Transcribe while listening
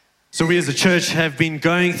So we as a church have been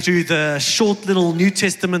going through the short little New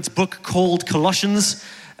Testament book called Colossians,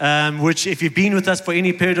 which if you've been with us for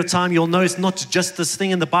any period of time, you'll know it's not just this thing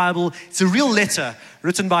in the Bible. It's a real letter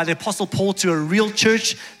written by the Apostle Paul to a real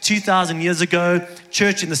church 2,000 years ago,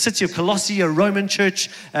 church in the city of Colossae, a Roman church,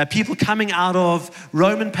 people coming out of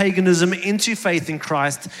Roman paganism into faith in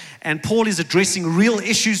Christ. And Paul is addressing real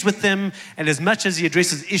issues with them. And as much as he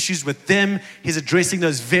addresses issues with them, he's addressing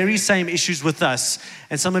those very same issues with us.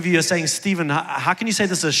 And some of you are saying, Stephen, how can you say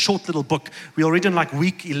this is a short little book? We're already in like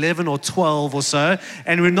week 11 or 12 or so,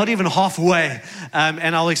 and we're not even halfway.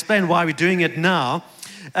 And I'll explain why we're doing it now.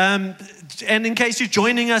 And in case you're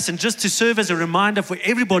joining us, and just to serve as a reminder for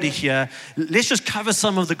everybody here, let's just cover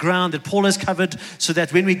some of the ground that Paul has covered so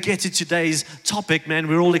that when we get to today's topic, man,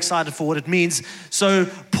 we're all excited for what it means. So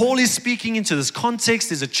Paul is speaking into this context.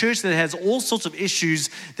 There's a church that has all sorts of issues.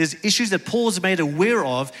 There's issues that Paul's made aware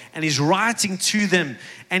of, and he's writing to them.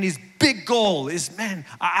 And his big goal is, man,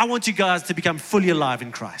 I want you guys to become fully alive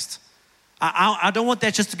in Christ. I don't want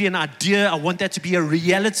that just to be an idea. I want that to be a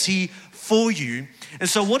reality for you. And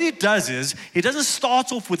so what he does is, he doesn't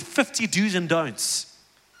start off with 50 do's and don'ts.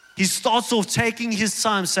 He starts off taking his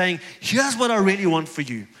time saying, here's what I really want for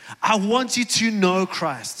you. I want you to know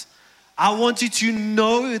Christ. I want you to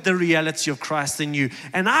know the reality of Christ in you.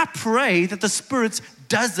 And I pray that the Spirit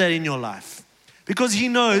does that in your life. Because he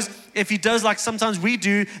knows if he does like sometimes we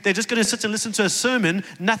do, they're just going to sit and listen to a sermon,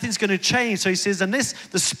 nothing's going to change. So he says, unless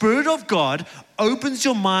the Spirit of God opens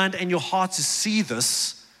your mind and your heart to see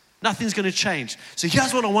this, nothing's going to change. So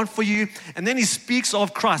here's what I want for you. And then he speaks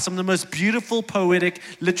of Christ, some of the most beautiful poetic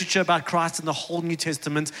literature about Christ in the whole New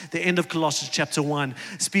Testament, the end of Colossians chapter 1,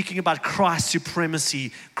 speaking about Christ's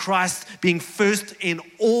supremacy, Christ being first in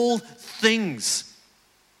all things.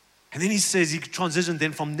 And then he says, he transitioned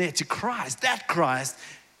then from there to Christ. That Christ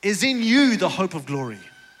is in you, the hope of glory.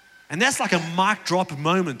 And that's like a mic drop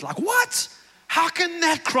moment. Like, what? How can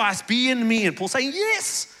that Christ be in me? And Paul's saying,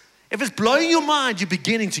 yes. If it's blowing your mind, you're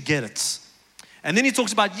beginning to get it. And then he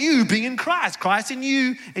talks about you being in Christ, Christ in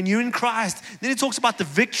you and you in Christ. Then he talks about the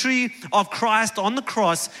victory of Christ on the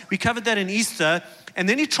cross. We covered that in Easter. And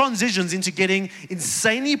then he transitions into getting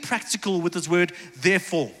insanely practical with his word,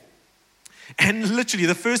 therefore. And literally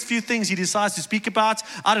the first few things he decides to speak about,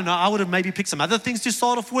 I don't know, I would have maybe picked some other things to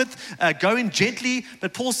start off with, going gently.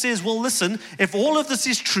 But Paul says, well, listen, if all of this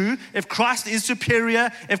is true, if Christ is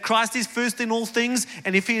superior, if Christ is first in all things,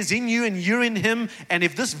 and if he is in you and you're in him, and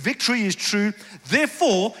if this victory is true,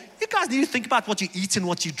 therefore, you guys need to think about what you eat and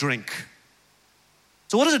what you drink.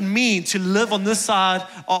 So what does it mean to live on this side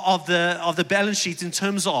of the balance sheet in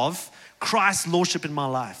terms of Christ's lordship in my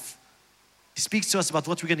life? He speaks to us about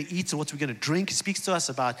what we're going to eat and what we're going to drink. He speaks to us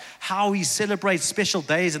about how we celebrate special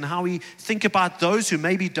days and how we think about those who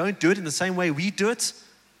maybe don't do it in the same way we do it.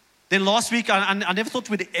 Then last week, I never thought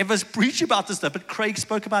we'd ever preach about this stuff, but Craig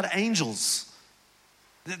spoke about angels.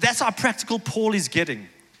 That's how practical Paul is getting.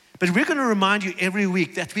 But we're going to remind you every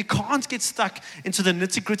week that we can't get stuck into the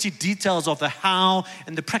nitty-gritty details of the how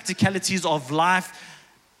and the practicalities of life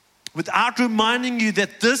without reminding you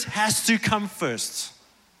that this has to come first.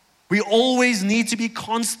 We always need to be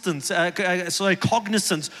cognizant of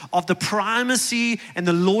the primacy and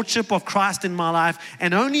the lordship of Christ in my life.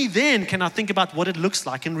 And only then can I think about what it looks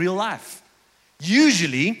like in real life.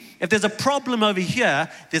 Usually, if there's a problem over here,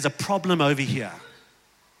 there's a problem over here.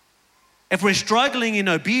 If we're struggling in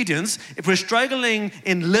obedience, if we're struggling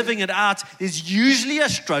in living it out, there's usually a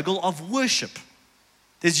struggle of worship.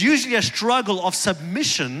 There's usually a struggle of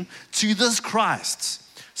submission to this Christ.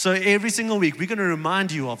 So every single week, we're going to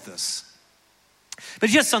remind you of this. But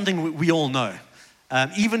here's something we all know.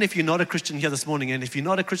 Even if you're not a Christian here this morning, and if you're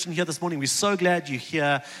not a Christian here this morning, we're so glad you're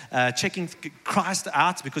here checking Christ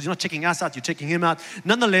out, because you're not checking us out, you're checking him out.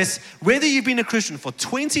 Nonetheless, whether you've been a Christian for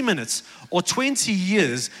 20 minutes or 20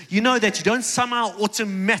 years, you know that you don't somehow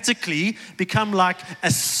automatically become like a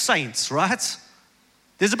saint, right?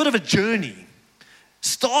 There's a bit of a journey.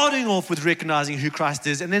 Starting off with recognizing who Christ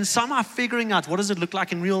is, and then somehow figuring out what does it look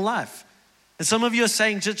like in real life. And some of you are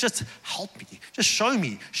saying, just help me, just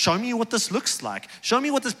show me what this looks like. Show me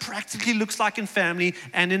what this practically looks like in family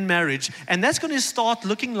and in marriage. And that's going to start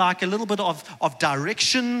looking like a little bit of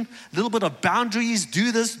direction, a little bit of boundaries,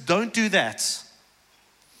 do this, don't do that.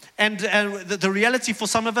 And the reality for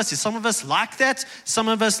some of us is some of us like that. Some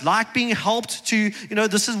of us like being helped to,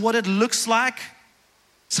 this is what it looks like.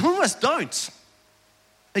 Some of us don't.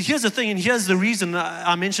 Here's the thing, and here's the reason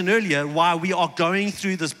I mentioned earlier why we are going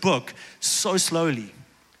through this book so slowly.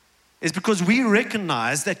 Is because we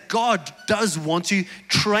recognize that God does want to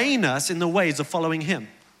train us in the ways of following him.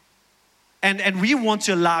 And we want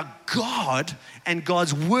to allow God and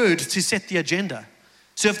God's word to set the agenda.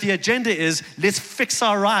 So if the agenda is, let's fix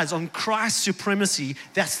our eyes on Christ's supremacy,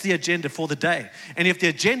 that's the agenda for the day. And if the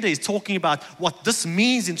agenda is talking about what this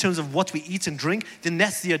means in terms of what we eat and drink, then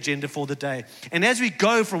that's the agenda for the day. And as we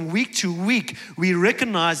go from week to week, we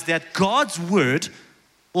recognize that God's word,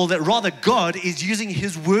 or that rather God is using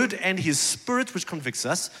his word and his spirit, which convicts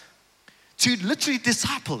us, to literally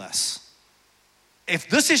disciple us. If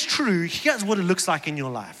this is true, here's what it looks like in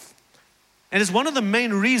your life. And it's one of the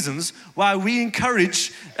main reasons why we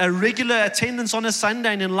encourage a regular attendance on a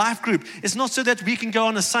Sunday and in life group. It's not so that we can go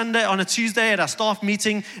on a Sunday, on a Tuesday at our staff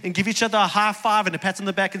meeting and give each other a high five and a pat on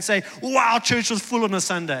the back and say, wow, church was full on a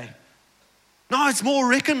Sunday. No, it's more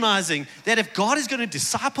recognizing that if God is going to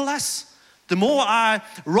disciple us, the more I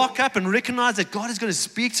rock up and recognize that God is going to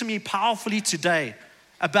speak to me powerfully today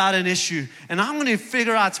about an issue, and I'm going to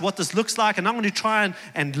figure out what this looks like, and I'm going to try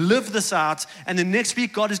and live this out, and the next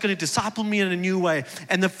week God is going to disciple me in a new way,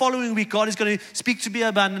 and the following week God is going to speak to me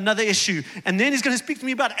about another issue, and then he's going to speak to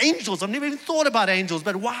me about angels. I've never even thought about angels,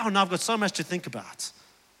 but wow, now I've got so much to think about.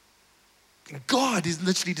 And God is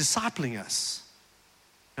literally discipling us.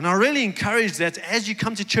 And I really encourage that as you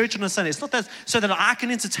come to church on a Sunday, it's not that so that I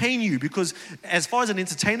can entertain you, because as far as an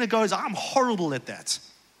entertainer goes, I'm horrible at that.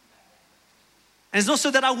 And it's not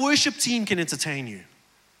so that our worship team can entertain you.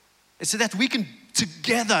 It's so that we can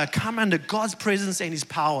together come under God's presence and his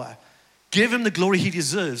power, give him the glory he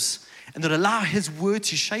deserves, and then allow his word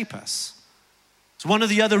to shape us. It's one of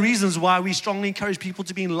the other reasons why we strongly encourage people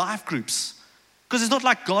to be in life groups. Because it's not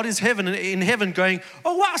like God is in heaven going,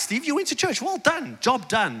 oh wow, Steve, you went to church, well done, job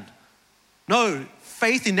done. No,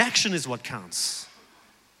 faith in action is what counts.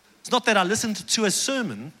 It's not that I listened to a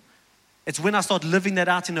sermon, it's when I start living that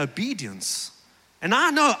out in obedience. And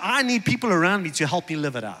I know I need people around me to help me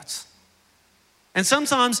live it out. And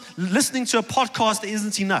sometimes listening to a podcast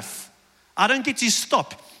isn't enough. I don't get to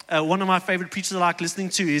stop. One of my favorite preachers I like listening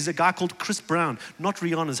to is a guy called Chris Brown, not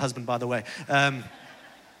Rihanna's husband, by the way. I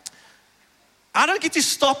don't get to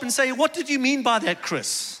stop and say, what did you mean by that,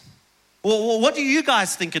 Chris? Or what do you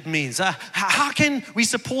guys think it means? How can we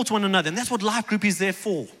support one another? And that's what Life Group is there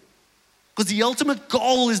for. Because the ultimate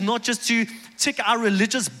goal is not just to tick our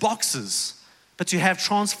religious boxes, but to have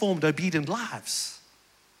transformed, obedient lives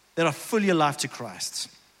that are fully alive to Christ.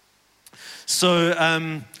 So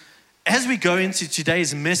as we go into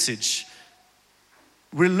today's message,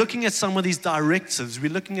 we're looking at some of these directives.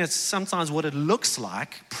 We're looking at sometimes what it looks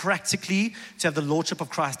like practically to have the Lordship of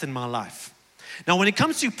Christ in my life. Now, when it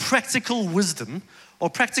comes to practical wisdom or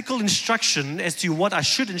practical instruction as to what I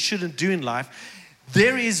should and shouldn't do in life,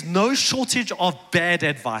 there is no shortage of bad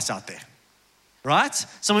advice out there. Right?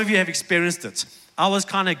 Some of you have experienced it. I was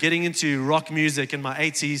kind of getting into rock music in the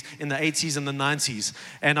 80s and the 90s.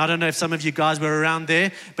 And I don't know if some of you guys were around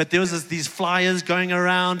there, but there was these flyers going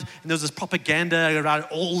around, and there was this propaganda around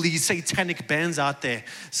all these satanic bands out there.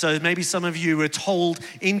 So maybe some of you were told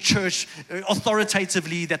in church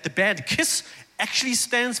authoritatively that the band KISS actually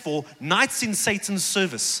stands for Knights in Satan's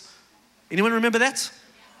Service. Anyone remember that?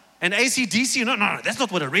 And AC/DC, no, that's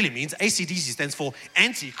not what it really means. AC/DC stands for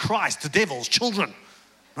Antichrist, the devil's children,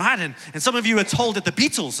 right? And some of you are told that the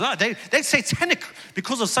Beatles, they're satanic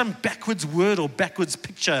because of some backwards word or backwards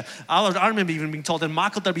picture. I remember even being told that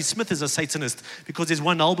Michael W. Smith is a Satanist because there's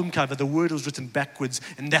one album cover, the word was written backwards,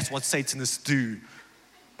 and that's what Satanists do.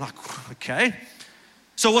 Like, okay.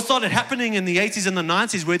 So what started happening in the 80s and the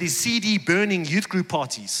 90s were these CD burning youth group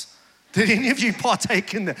parties. Did any of you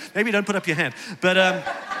partake in that? Maybe don't put up your hand, but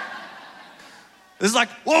it's like,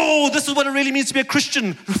 whoa, this is what it really means to be a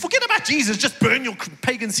Christian. Forget about Jesus, just burn your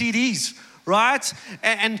pagan CDs, right?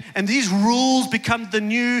 And these rules become the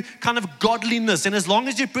new kind of godliness. And as long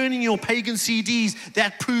as you're burning your pagan CDs,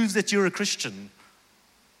 that proves that you're a Christian.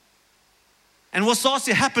 And what starts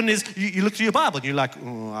to happen is you look through your Bible and you're like,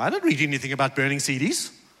 oh, I don't read anything about burning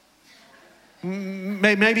CDs.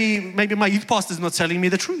 Maybe my youth pastor is not telling me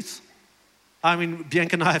the truth. I mean,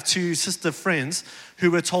 Bianca and I have two sister friends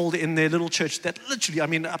who were told in their little church that literally,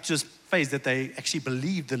 up to this phase that they actually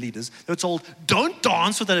believed the leaders, they were told, don't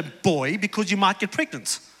dance with a boy because you might get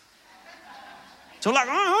pregnant. So like,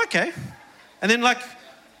 oh, okay. And then like,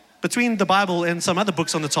 between the Bible and some other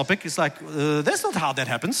books on the topic, it's like, that's not how that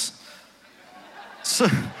happens. So,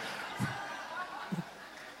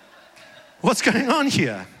 what's going on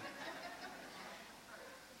here?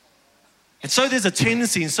 And so there's a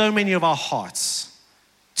tendency in so many of our hearts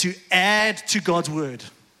to add to God's word,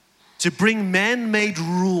 to bring man-made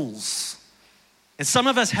rules. And some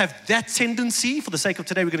of us have that tendency. For the sake of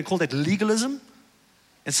today, we're going to call that legalism.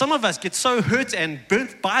 And some of us get so hurt and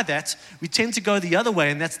burnt by that, we tend to go the other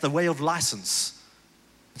way, and that's the way of license.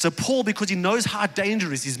 So Paul, because he knows how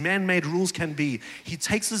dangerous these man-made rules can be, he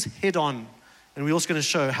takes us head on. And we're also going to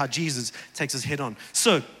show how Jesus takes us head on.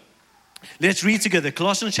 So let's read together.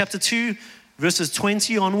 Colossians chapter 2, verses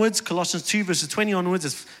 20 onwards. Colossians 2, verses 20 onwards.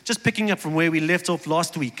 It's just picking up from where we left off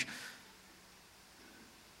last week.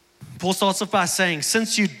 Paul starts off by saying,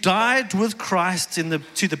 since you died with Christ to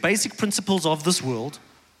the basic principles of this world,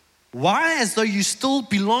 why, as though you still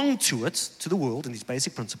belong to it, to the world and these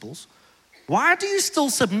basic principles, why do you still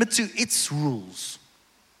submit to its rules?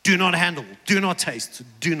 Do not handle, do not taste,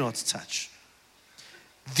 do not touch.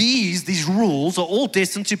 These rules are all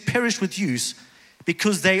destined to perish with use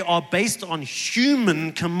because they are based on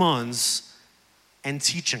human commands and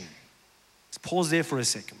teaching. Let's pause there for a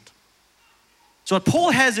second. So what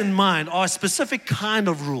Paul has in mind are a specific kind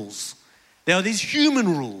of rules. There are these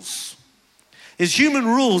human rules. There's human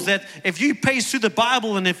rules that if you pace through the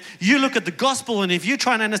Bible and if you look at the gospel and if you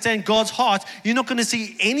try and understand God's heart, you're not going to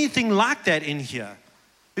see anything like that in here.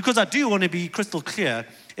 Because I do want to be crystal clear,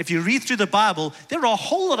 if you read through the Bible, there are a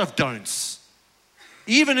whole lot of don'ts.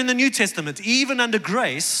 Even in the New Testament, even under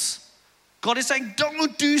grace, God is saying,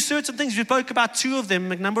 don't do certain things. We spoke about two of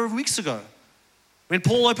them a number of weeks ago. When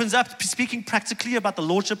Paul opens up speaking practically about the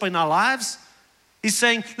lordship in our lives, he's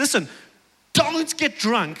saying, listen, don't get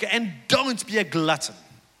drunk and don't be a glutton.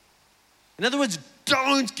 In other words,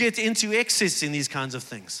 don't get into excess in these kinds of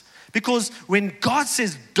things. Because when God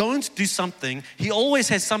says don't do something, He always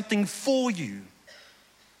has something for you.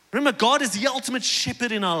 Remember, God is the ultimate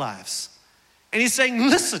shepherd in our lives. And He's saying,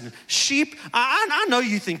 listen, sheep, I know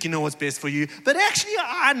you think you know what's best for you, but actually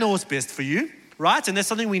I know what's best for you, right? And that's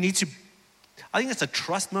something we need to, I think that's a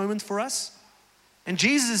trust moment for us. And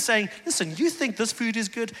Jesus is saying, listen, you think this food is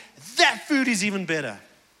good? That food is even better.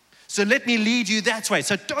 So let me lead you that way.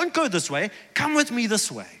 So don't go this way, come with me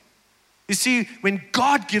this way. You see, when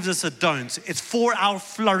God gives us a don't, it's for our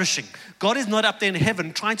flourishing. God is not up there in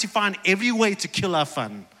heaven trying to find every way to kill our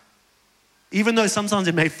fun. Even though sometimes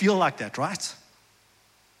it may feel like that, right?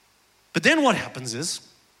 But then what happens is,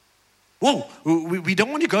 whoa, we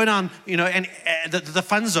don't want to go down, and the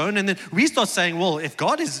fun zone. And then we start saying, well, if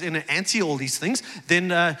God is anti all these things,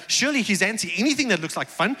 then surely He's anti anything that looks like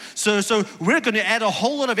fun. So we're going to add a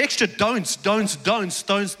whole lot of extra don'ts.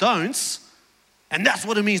 And that's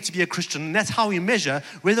what it means to be a Christian. And that's how we measure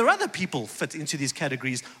whether other people fit into these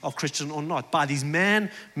categories of Christian or not, by these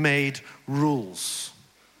man-made rules.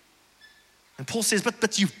 And Paul says,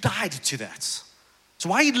 but you've died to that. So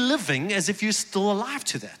why are you living as if you're still alive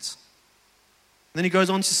to that? And then he goes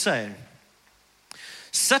on to say,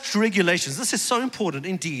 such regulations, this is so important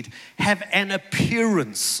indeed, have an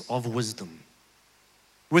appearance of wisdom.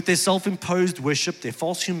 With their self-imposed worship, their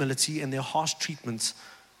false humility, and their harsh treatment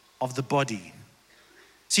of the body.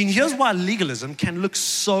 See, and here's why legalism can look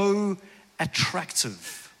so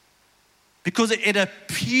attractive. Because it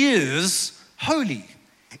appears holy.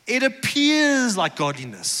 It appears like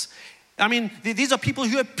godliness. I mean, these are people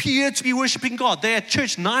who appear to be worshiping God. They're at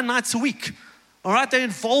church 9 nights a week. All right, they're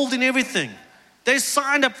involved in everything. They're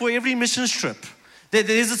signed up for every missions trip.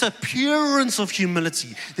 There's this appearance of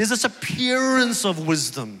humility. There's this appearance of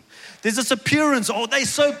wisdom. There's this appearance, they're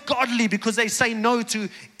so godly because they say no to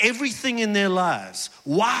everything in their lives.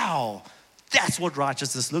 Wow, that's what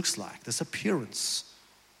righteousness looks like, this appearance.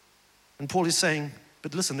 And Paul is saying,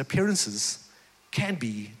 but listen, appearances can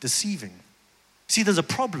be deceiving. See, there's a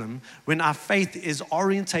problem when our faith is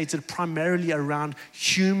orientated primarily around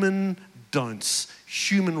human don'ts,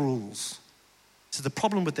 human rules. So the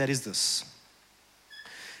problem with that is this.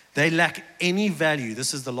 They lack any value.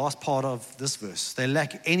 This is the last part of this verse. They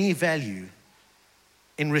lack any value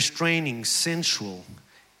in restraining sensual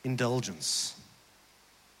indulgence.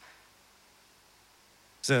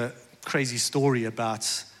 There's a crazy story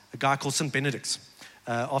about a guy called St. Benedict,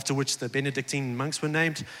 after which the Benedictine monks were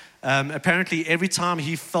named. Apparently, every time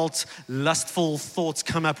he felt lustful thoughts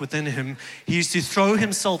come up within him, he used to throw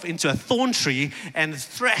himself into a thorn tree and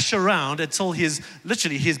thrash around until his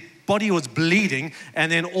body was bleeding,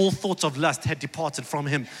 and then all thoughts of lust had departed from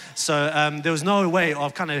him. So there was no way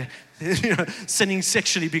of kind of sinning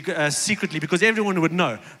sexually secretly, because everyone would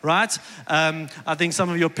know, right? I think some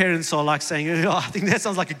of your parents are like saying, oh, I think that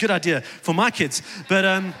sounds like a good idea for my kids. But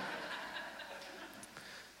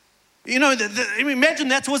imagine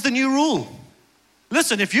that was the new rule.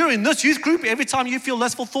 Listen, if you're in this youth group, every time you feel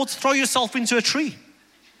lustful thoughts, throw yourself into a tree.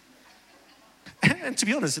 And to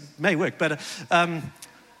be honest, it may work, but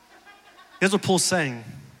here's what Paul's saying.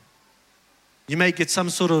 You may get some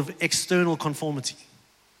sort of external conformity,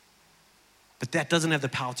 but that doesn't have the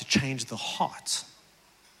power to change the heart.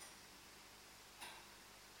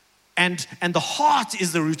 And the heart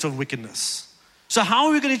is the root of wickedness. So how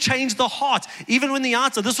are we going to change the heart? Even when the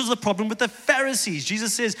outside, this was the problem with the Pharisees.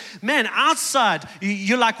 Jesus says, man, outside,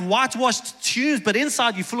 you're like whitewashed tombs, but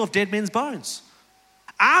inside you're full of dead men's bones.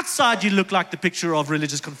 Outside, you look like the picture of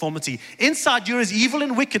religious conformity. Inside, you're as evil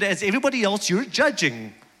and wicked as everybody else you're judging.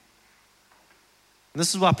 And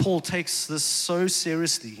this is why Paul takes this so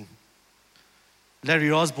seriously.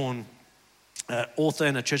 Larry Osborne, author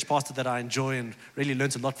and a church pastor that I enjoy and really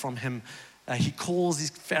learned a lot from him, he calls these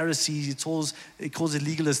Pharisees, he calls the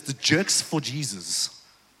legalists the jerks for Jesus.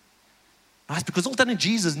 Right? Because all done in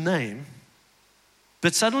Jesus' name,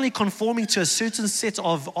 but suddenly conforming to a certain set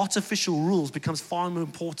of artificial rules becomes far more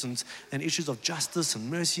important than issues of justice and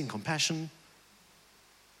mercy and compassion.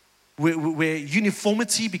 Where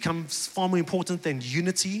uniformity becomes far more important than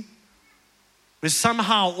unity. Where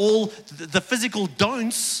somehow all the physical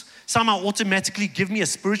don'ts somehow automatically give me a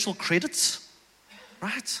spiritual credit.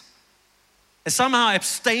 Right? And somehow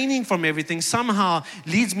abstaining from everything somehow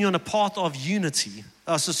leads me on a path of unity.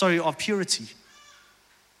 Of purity.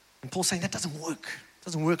 And Paul's saying that doesn't work. It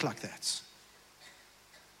doesn't work like that.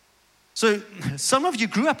 So some of you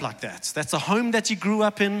grew up like that. That's a home that you grew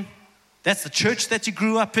up in. That's the church that you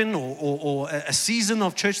grew up in, or a season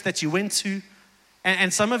of church that you went to.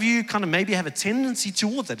 And some of you kind of maybe have a tendency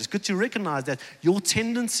towards that. It's good to recognize that your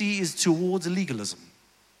tendency is towards legalism.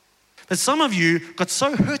 But some of you got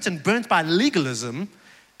so hurt and burnt by legalism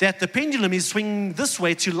that the pendulum is swinging this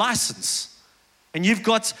way to license. And you've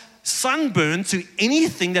got sunburn to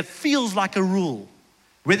anything that feels like a rule.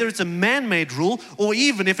 Whether it's a man-made rule, or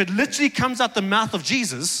even if it literally comes out the mouth of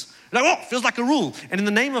Jesus, like, oh, feels like a rule. And in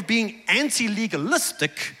the name of being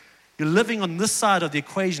anti-legalistic, you're living on this side of the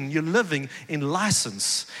equation. You're living in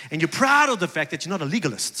license. And you're proud of the fact that you're not a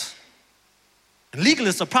legalist. And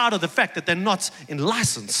legalists are proud of the fact that they're not in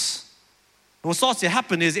license. And what starts to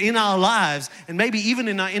happen is in our lives, and maybe even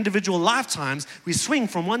in our individual lifetimes, we swing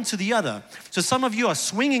from one to the other. So some of you are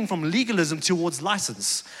swinging from legalism towards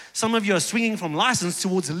license. Some of you are swinging from license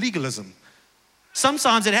towards legalism.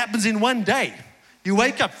 Sometimes it happens in one day. You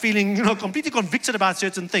wake up feeling, completely convicted about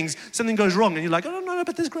certain things. Something goes wrong, and you're like, oh, no,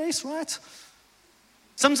 but there's grace, right?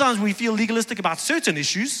 Sometimes we feel legalistic about certain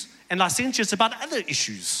issues and licentious about other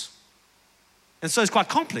issues. And so it's quite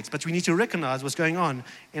complex, but we need to recognize what's going on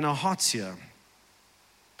in our hearts here.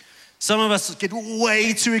 Some of us get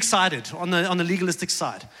way too excited on the legalistic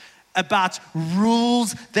side about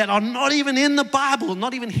rules that are not even in the Bible,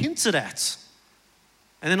 not even hinted at.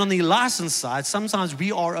 And then on the license side, sometimes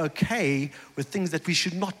we are okay with things that we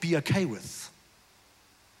should not be okay with.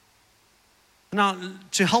 Now,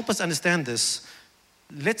 to help us understand this,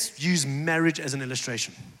 let's use marriage as an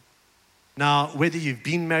illustration. Now, whether you've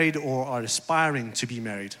been married or are aspiring to be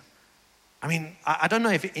married, I don't know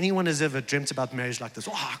if anyone has ever dreamt about marriage like this.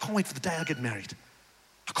 Oh, I can't wait for the day I get married.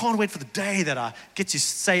 I can't wait for the day that I get to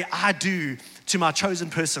say I do to my chosen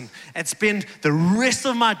person and spend the rest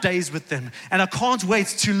of my days with them. And I can't wait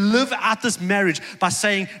to live out this marriage by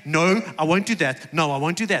saying, no, I won't do that. No, I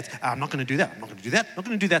won't do that. I'm not going to do that. I'm not going to do that. I'm not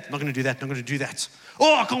going to do that. I'm not going to do that. I'm not going to do that.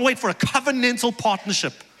 Oh, I can't wait for a covenantal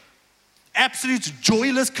partnership. Absolute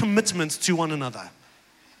joyless commitment to one another.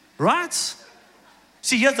 Right?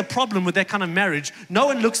 See, here's the problem with that kind of marriage. No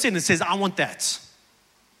one looks in and says, I want that.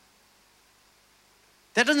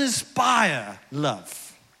 That doesn't inspire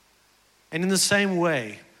love. And in the same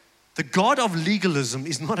way, the God of legalism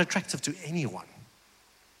is not attractive to anyone.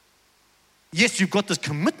 Yes, you've got this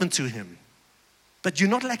commitment to him, but you're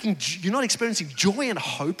not experiencing joy and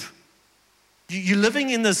hope. You're living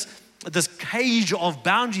in this cage of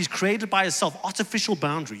boundaries created by yourself, artificial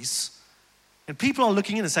boundaries. And people are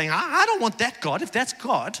looking in and saying, I don't want that God. If that's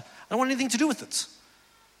God, I don't want anything to do with it.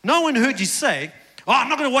 No one heard you say, oh, I'm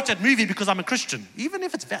not going to watch that movie because I'm a Christian, even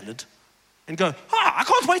if it's valid. And go, I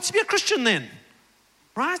can't wait to be a Christian then.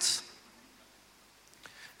 Right?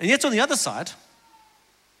 And yet on the other side,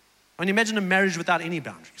 when you imagine a marriage without any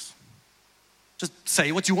boundaries. Just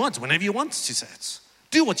say what you want whenever you want to say it.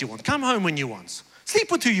 Do what you want. Come home when you want.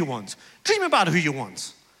 Sleep with who you want. Dream about who you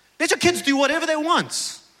want. Let your kids do whatever they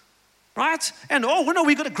want. Right? And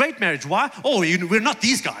we've got a great marriage. Why? We're not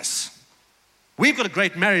these guys. We've got a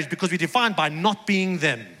great marriage because we're defined by not being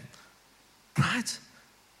them. Right?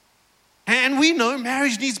 And we know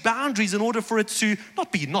marriage needs boundaries in order for it to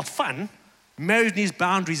not fun. Marriage needs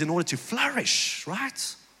boundaries in order to flourish,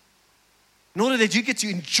 right? In order that you get to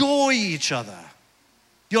enjoy each other.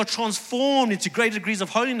 You're transformed into greater degrees of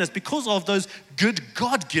holiness because of those good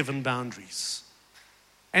God-given boundaries.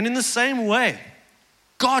 And in the same way,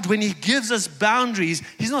 God, when he gives us boundaries,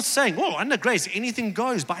 he's not saying, under grace, anything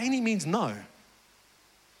goes. By any means, no.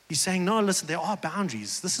 He's saying, no, listen, there are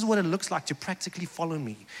boundaries. This is what it looks like to practically follow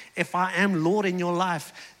me. If I am Lord in your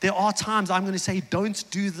life, there are times I'm going to say, don't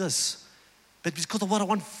do this. But because of what I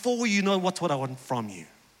want for you, know what I want from you.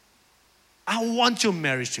 I want your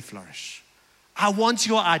marriage to flourish. I want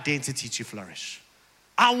your identity to flourish.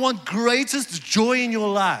 I want greatest joy in your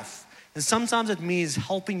life. And sometimes it means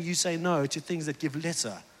helping you say no to things that give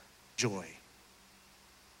lesser joy.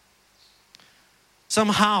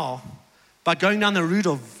 Somehow, by going down the route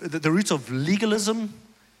of legalism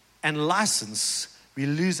and license, we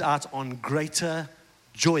lose out on greater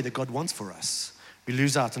joy that God wants for us. We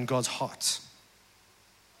lose out on God's heart.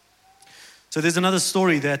 So there's another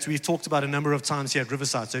story that we've talked about a number of times here at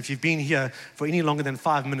Riverside. So if you've been here for any longer than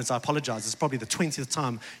 5 minutes, I apologize. It's probably the 20th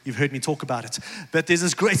time you've heard me talk about it. But there's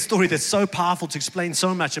this great story that's so powerful to explain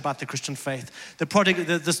so much about the Christian faith.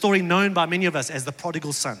 The story known by many of us as the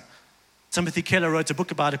prodigal son. Timothy Keller wrote a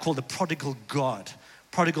book about it called The Prodigal God.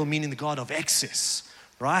 Prodigal meaning the God of excess,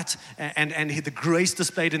 right? And the grace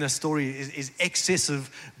displayed in that story is excessive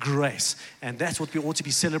grace. And that's what we ought to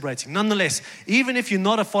be celebrating. Nonetheless, even if you're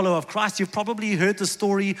not a follower of Christ, you've probably heard the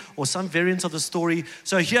story or some variant of the story.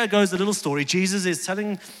 So here goes the little story. Jesus is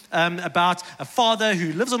telling about a father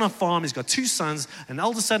who lives on a farm. He's got 2 sons, an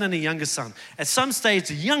elder son and a younger son. At some stage,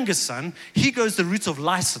 the younger son, he goes the route of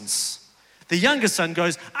license. The younger son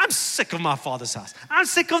goes, I'm sick of my father's house. I'm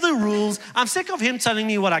sick of the rules. I'm sick of him telling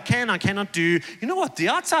me what I cannot do. You know what? The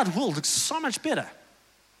outside world looks so much better.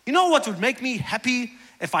 You know what would make me happy?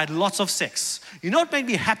 If I had lots of sex. You know what made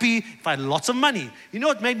me happy? If I had lots of money. You know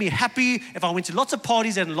what made me happy? If I went to lots of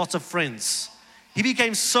parties and lots of friends. He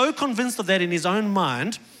became so convinced of that in his own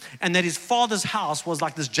mind, and that his father's house was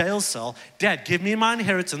like this jail cell. Dad, give me my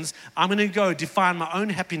inheritance. I'm going to go define my own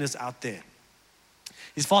happiness out there.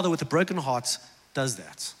 His father, with a broken heart, does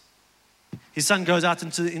that. His son goes out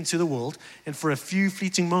into the world, and for a few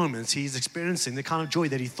fleeting moments, he's experiencing the kind of joy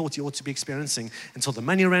that he thought he ought to be experiencing until the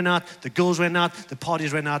money ran out, the girls ran out, the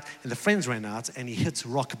parties ran out, and the friends ran out, and he hits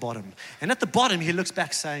rock bottom. And at the bottom, he looks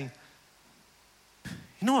back saying,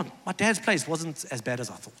 you know what? My dad's place wasn't as bad as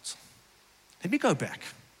I thought. Let me go back.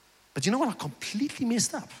 But you know what? I completely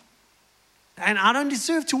messed up. And I don't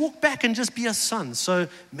deserve to walk back and just be a son. So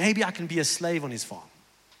maybe I can be a slave on his farm.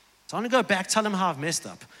 So I'm going to go back, tell him how I've messed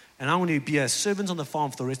up, and I want to be a servant on the farm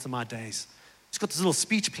for the rest of my days. He's got this little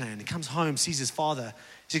speech plan. He comes home, sees his father.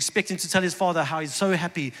 He's expecting to tell his father how he's so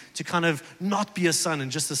happy to kind of not be a son and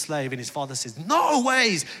just a slave. And his father says, no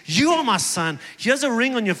ways, you are my son. Here's a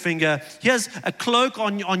ring on your finger. Here's a cloak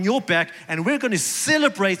on your back, and we're going to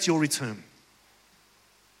celebrate your return.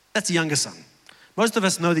 That's the younger son. Most of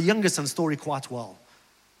us know the younger son's story quite well.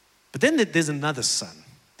 But then there's another son,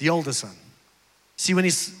 the older son. See, when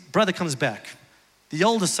his brother comes back, the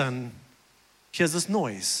older son hears this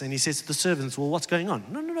noise, and he says to the servants, well, what's going on?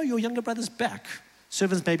 No, your younger brother's back.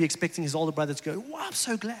 Servants may be expecting his older brother to go, wow, I'm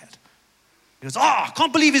so glad. He goes, I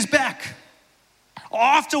can't believe he's back.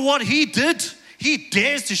 After what he did, he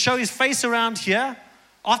dares to show his face around here.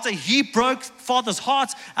 After he broke father's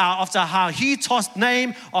heart, after how he tossed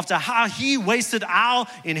name, after how he wasted our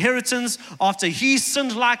inheritance, after he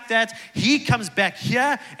sinned like that, he comes back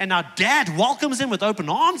here, and our dad welcomes him with open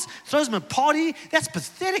arms, throws him a party. That's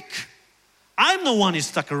pathetic. I'm the one who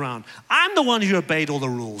stuck around. I'm the one who obeyed all the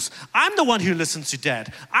rules. I'm the one who listened to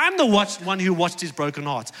dad. I'm the one who watched his broken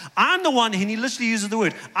heart. I'm the one, and he literally uses the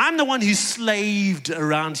word, I'm the one who slaved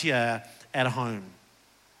around here at home.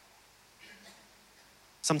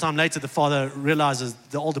 Sometime later, the father realizes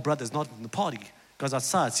the older brother is not in the party. Goes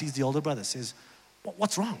outside, sees the older brother, says,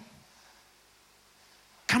 what's wrong?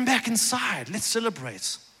 Come back inside. Let's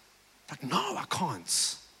celebrate. Like, no, I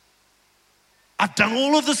can't. I've done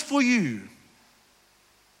all of this for you.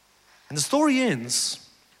 And the story ends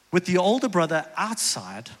with the older brother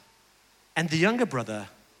outside and the younger brother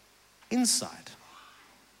inside.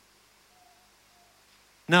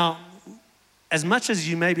 Now, as much as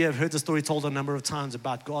you maybe have heard the story told a number of times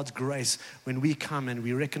about God's grace when we come and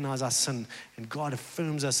we recognize our sin and God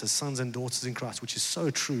affirms us as sons and daughters in Christ, which is so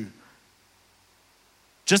true.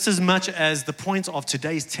 Just as much as the point of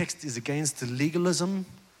today's text is against the legalism,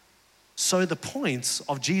 so the point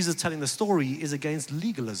of Jesus telling the story is against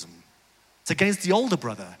legalism. It's against the older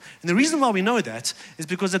brother. And the reason why we know that is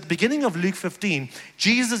because at the beginning of Luke 15,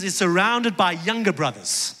 Jesus is surrounded by younger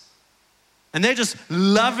brothers. And they're just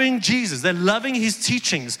loving Jesus. They're loving his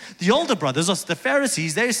teachings. The older brothers, the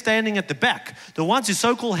Pharisees, they're standing at the back. The ones who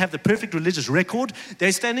so-called have the perfect religious record,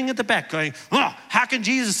 they're standing at the back going, how can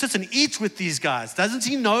Jesus sit and eat with these guys? Doesn't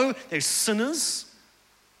he know they're sinners?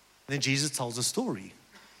 And then Jesus tells a story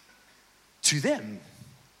to them.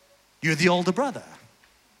 You're the older brother.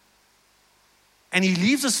 And he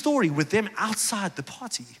leaves a story with them outside the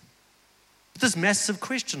party. This massive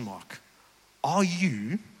question mark. Are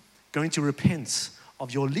you going to repent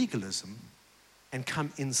of your legalism and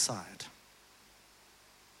come inside?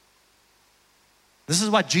 This is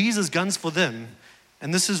why Jesus guns for them,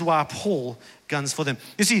 and this is why Paul guns for them.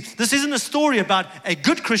 You see, this isn't a story about a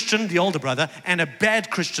good Christian, the older brother, and a bad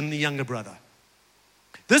Christian, the younger brother.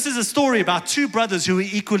 This is a story about two brothers who are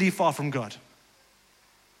equally far from God.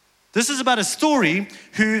 This is about a story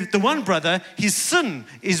who the one brother, his sin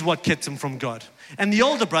is what kept him from God. And the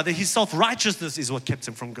older brother, his self-righteousness is what kept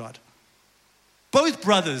him from God. Both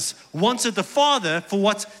brothers wanted the father for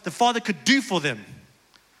what the father could do for them.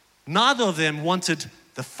 Neither of them wanted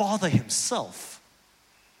the father himself.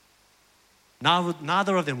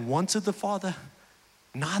 Neither of them wanted the father.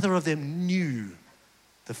 Neither of them knew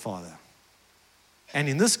the father. And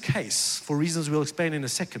in this case, for reasons we'll explain in a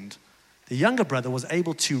second, the younger brother was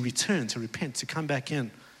able to return, to repent, to come back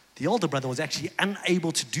in. The older brother was actually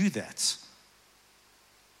unable to do that.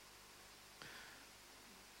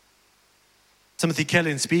 Timothy Keller,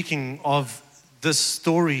 in speaking of this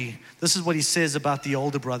story, this is what he says about the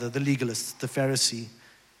older brother, the legalist, the Pharisee.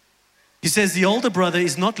 He says, the older brother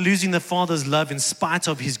is not losing the father's love in spite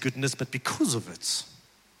of his goodness, but because of it.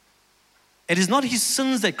 It is not his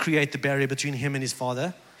sins that create the barrier between him and his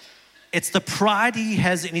father. It's the pride he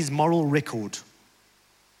has in his moral record.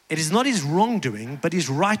 It is not his wrongdoing, but his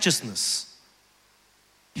righteousness,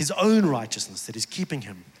 his own righteousness, that is keeping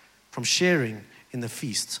him from sharing in the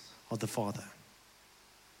feast of the Father.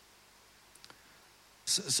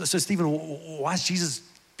 So Stephen, why is Jesus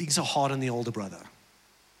being so hard on the older brother?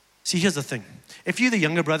 See, here's the thing. If you're the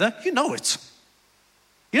younger brother, you know it.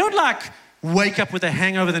 You don't wake up with a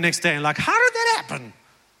hangover the next day and how did that happen?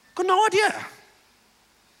 Got no idea.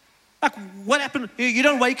 What happened? You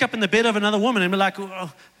don't wake up in the bed of another woman and be like,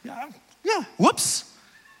 oh, yeah, whoops.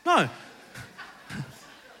 No.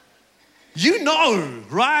 You know,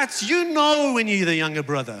 right? You know when you're the younger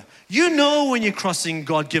brother. You know when you're crossing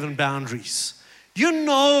God-given boundaries. You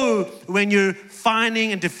know when you're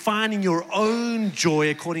finding and defining your own joy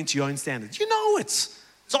according to your own standards. You know it.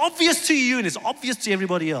 It's obvious to you and it's obvious to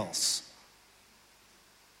everybody else.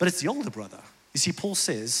 But it's the older brother. You see, Paul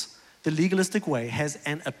says the legalistic way has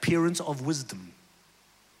an appearance of wisdom.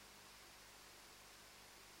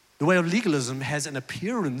 The way of legalism has an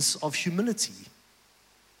appearance of humility.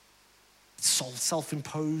 It's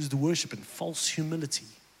self-imposed worship and false humility.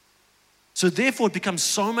 So therefore, it becomes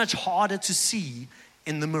so much harder to see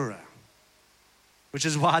in the mirror, which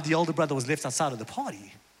is why the older brother was left outside of the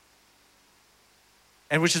party.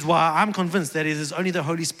 And which is why I'm convinced that it is only the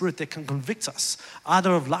Holy Spirit that can convict us,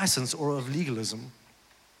 either of license or of legalism.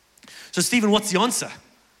 So Stephen, what's the answer?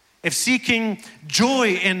 If seeking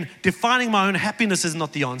joy in defining my own happiness is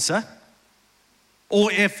not the answer,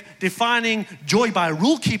 or if defining joy by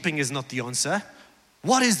rule keeping is not the answer,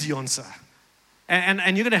 what is the answer?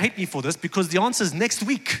 And you're going to hate me for this because the answer is next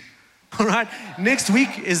week. All right? Next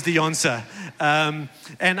week is the answer. And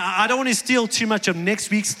I don't want to steal too much of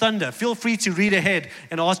next week's thunder. Feel free to read ahead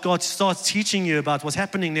and ask God to start teaching you about what's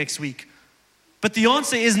happening next week. But the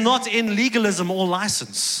answer is not in legalism or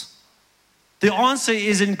license. The answer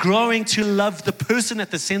is in growing to love the person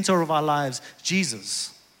at the center of our lives,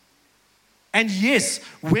 Jesus. And yes,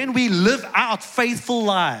 when we live out faithful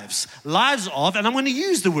lives of, and I'm going to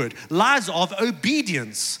use the word, lives of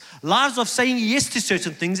obedience, lives of saying yes to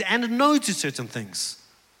certain things and no to certain things.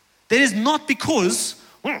 That is not because,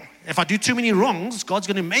 if I do too many wrongs, God's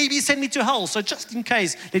going to maybe send me to hell. So just in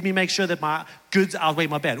case, let me make sure that my goods outweigh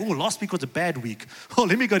my bad. Oh, last week was a bad week. Oh,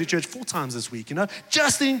 let me go to church 4 times this week,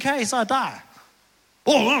 just in case I die.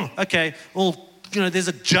 Oh, okay, well, there's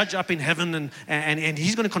a judge up in heaven and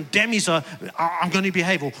he's going to condemn me, so I'm going to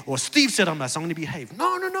behave. Or Steve said I must, I'm going to behave.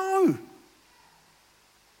 No.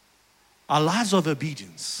 Our lives of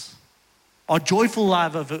obedience are joyful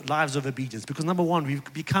lives of obedience because number one,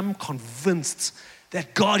 we've become convinced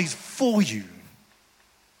that God is for you.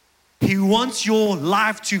 He wants your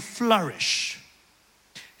life to flourish.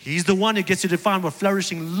 He's the one who gets to define what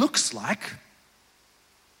flourishing looks like.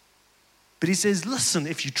 But he says, listen,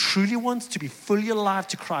 if you truly want to be fully alive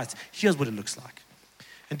to Christ, here's what it looks like.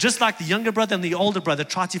 And just like the younger brother and the older brother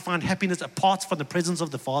try to find happiness apart from the presence of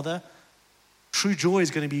the Father, true joy is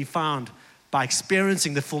going to be found by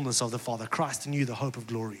experiencing the fullness of the Father, Christ in you, the hope of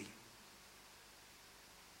glory.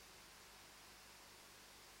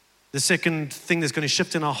 The second thing that's going to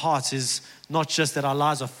shift in our hearts is not just that our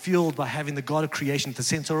lives are fueled by having the God of creation at the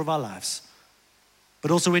center of our lives, but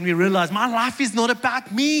also when we realize my life is not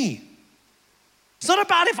about me. It's not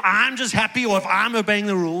about if I'm just happy or if I'm obeying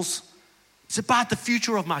the rules. It's about the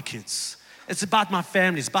future of my kids. It's about my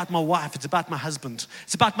family. It's about my wife. It's about my husband.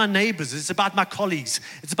 It's about my neighbors. It's about my colleagues.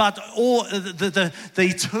 It's about all the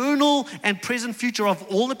eternal and present future of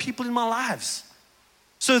all the people in my lives.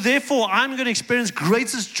 So therefore, I'm going to experience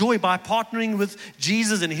greatest joy by partnering with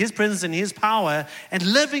Jesus and His presence and His power and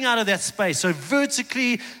living out of that space. So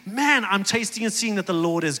vertically, man, I'm tasting and seeing that the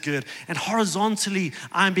Lord is good. And horizontally,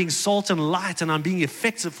 I'm being salt and light and I'm being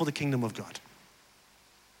effective for the kingdom of God.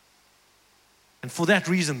 And for that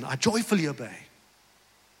reason, I joyfully obey.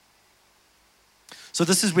 So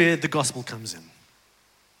this is where the gospel comes in.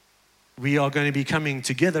 We are going to be coming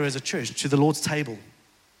together as a church to the Lord's table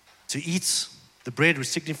to eat the bread, which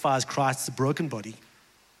signifies Christ's broken body,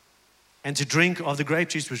 and to drink of the grape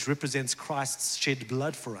juice, which represents Christ's shed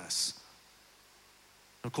blood for us.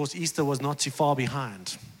 Of course, Easter was not too far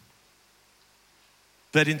behind.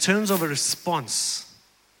 But in terms of a response,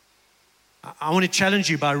 I want to challenge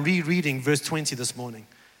you by rereading verse 20 this morning.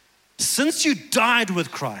 Since you died with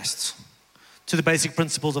Christ to the basic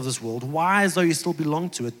principles of this world, why, as though you still belong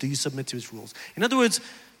to it, do you submit to its rules? In other words,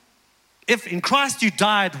 if in Christ you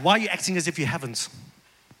died, why are you acting as if you haven't?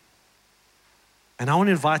 And I want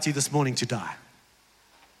to invite you this morning to die.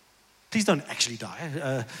 Please don't actually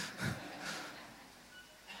die.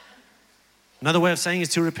 Another way of saying is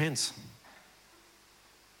to repent.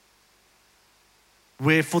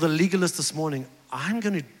 Where for the legalist this morning, I'm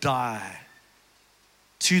going to die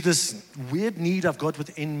to this weird need I've got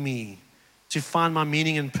within me to find my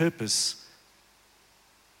meaning and purpose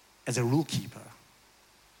as a rule keeper.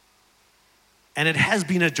 And it has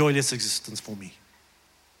been a joyless existence for me.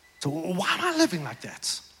 So why am I living like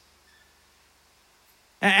that?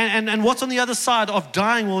 And what's on the other side of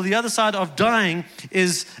dying? Well, the other side of dying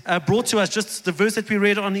is brought to us just the verse that we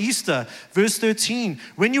read on Easter, verse 13.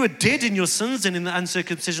 When you were dead in your sins and in the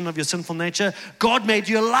uncircumcision of your sinful nature, God made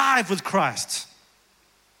you alive with Christ.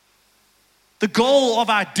 The goal of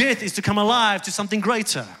our death is to come alive to something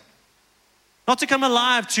greater. Not to come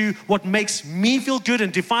alive to what makes me feel good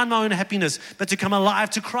and define my own happiness, but to come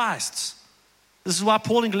alive to Christ. This is why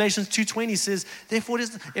Paul in Galatians 2:20 says, therefore,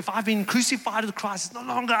 if I've been crucified with Christ, it's no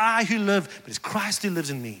longer I who live, but it's Christ who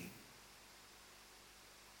lives in me.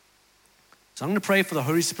 So I'm going to pray for the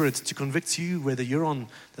Holy Spirit to convict you, whether you're on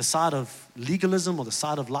the side of legalism or the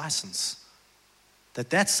side of license,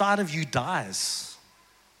 that side of you dies.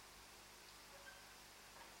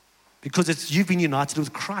 Because you've been united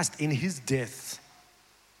with Christ in His death.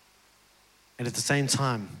 And at the same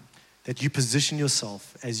time, that you position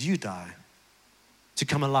yourself as you die to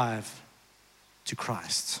come alive to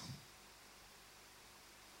Christ.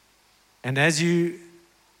 And as you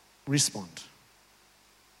respond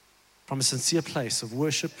from a sincere place of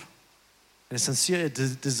worship and a sincere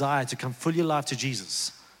desire to come fully alive to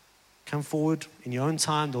Jesus, come forward in your own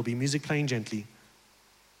time. There'll be music playing gently.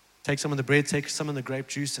 Take some of the bread, take some of the grape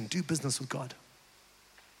juice, and do business with God.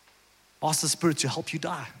 Ask the Spirit to help you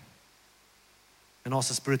die. And ask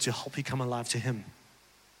the Spirit to help you come alive to Him.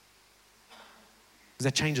 Because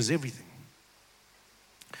that changes everything.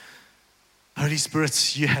 Holy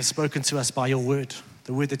Spirit, you have spoken to us by your word,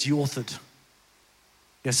 the word that you authored.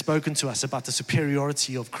 You have spoken to us about the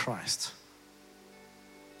superiority of Christ.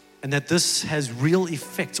 And that this has real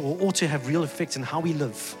effect, or ought to have real effect in how we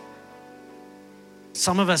live.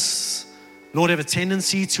 Some of us, Lord, have a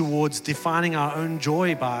tendency towards defining our own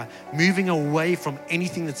joy by moving away from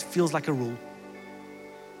anything that feels like a rule.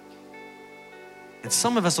 And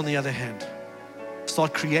some of us, on the other hand,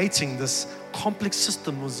 start creating this complex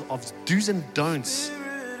system of do's and don'ts.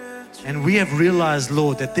 And we have realized,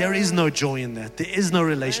 Lord, that there is no joy in that. There is no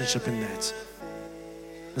relationship in that.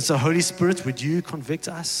 And so, Holy Spirit, would you convict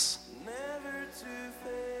us?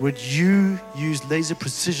 Would you use laser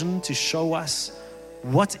precision to show us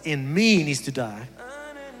what in me needs to die?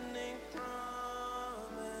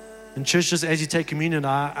 And church, just as you take communion,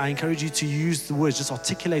 I encourage you to use the words, just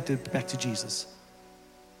articulate it back to Jesus.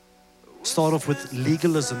 Start off with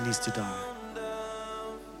legalism needs to die.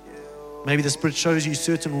 Maybe the Spirit shows you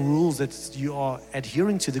certain rules that you are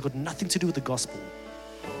adhering to. They've got nothing to do with the gospel.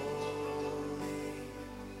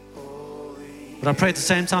 But I pray at the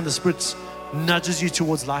same time the Spirit nudges you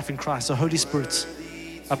towards life in Christ. So Holy Spirit,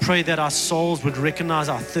 I pray that our souls would recognize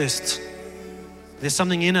our thirst. There's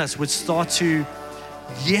something in us which start to,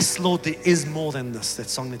 yes, Lord, there is more than this, that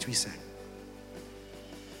song that we sang.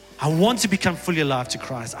 I want to become fully alive to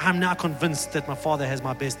Christ. I'm now convinced that my Father has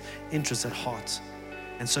my best interests at heart.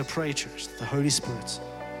 And so pray, church, the Holy Spirit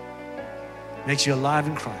makes you alive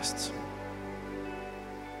in Christ.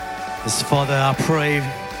 Yes, Father, I pray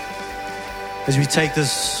as we take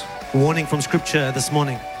this warning from Scripture this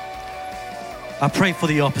morning, I pray for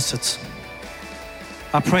the opposite.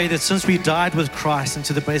 I pray that since we died with Christ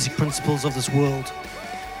into the basic principles of this world,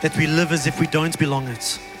 that we live as if we don't belong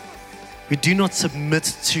it. We do not submit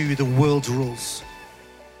to the world's rules.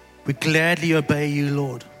 We gladly obey you,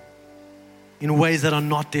 Lord, in ways that are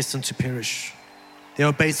not destined to perish. They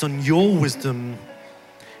are based on your wisdom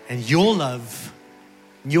and your love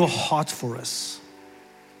and your heart for us.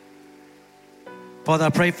 Father, I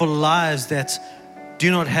pray for lives that do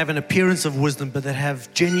not have an appearance of wisdom, but that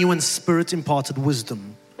have genuine Spirit-imparted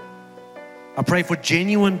wisdom. I pray for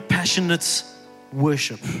genuine, passionate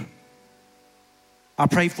worship. I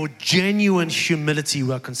pray for genuine humility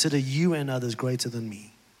where I consider you and others greater than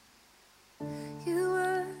me.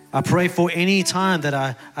 I pray for any time that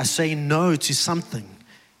I say no to something,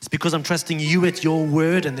 it's because I'm trusting you at your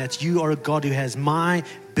word and that you are a God who has my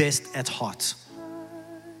best at heart.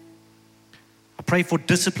 I pray for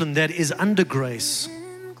discipline that is under grace.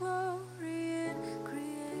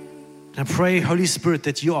 And I pray, Holy Spirit,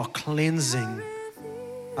 that you are cleansing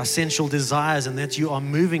our sensual desires and that you are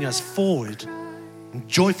moving us forward in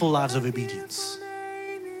joyful lives of obedience.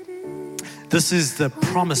 This is the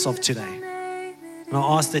promise of today. And I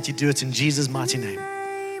ask that you do it in Jesus' mighty name.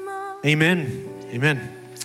 Amen. Amen.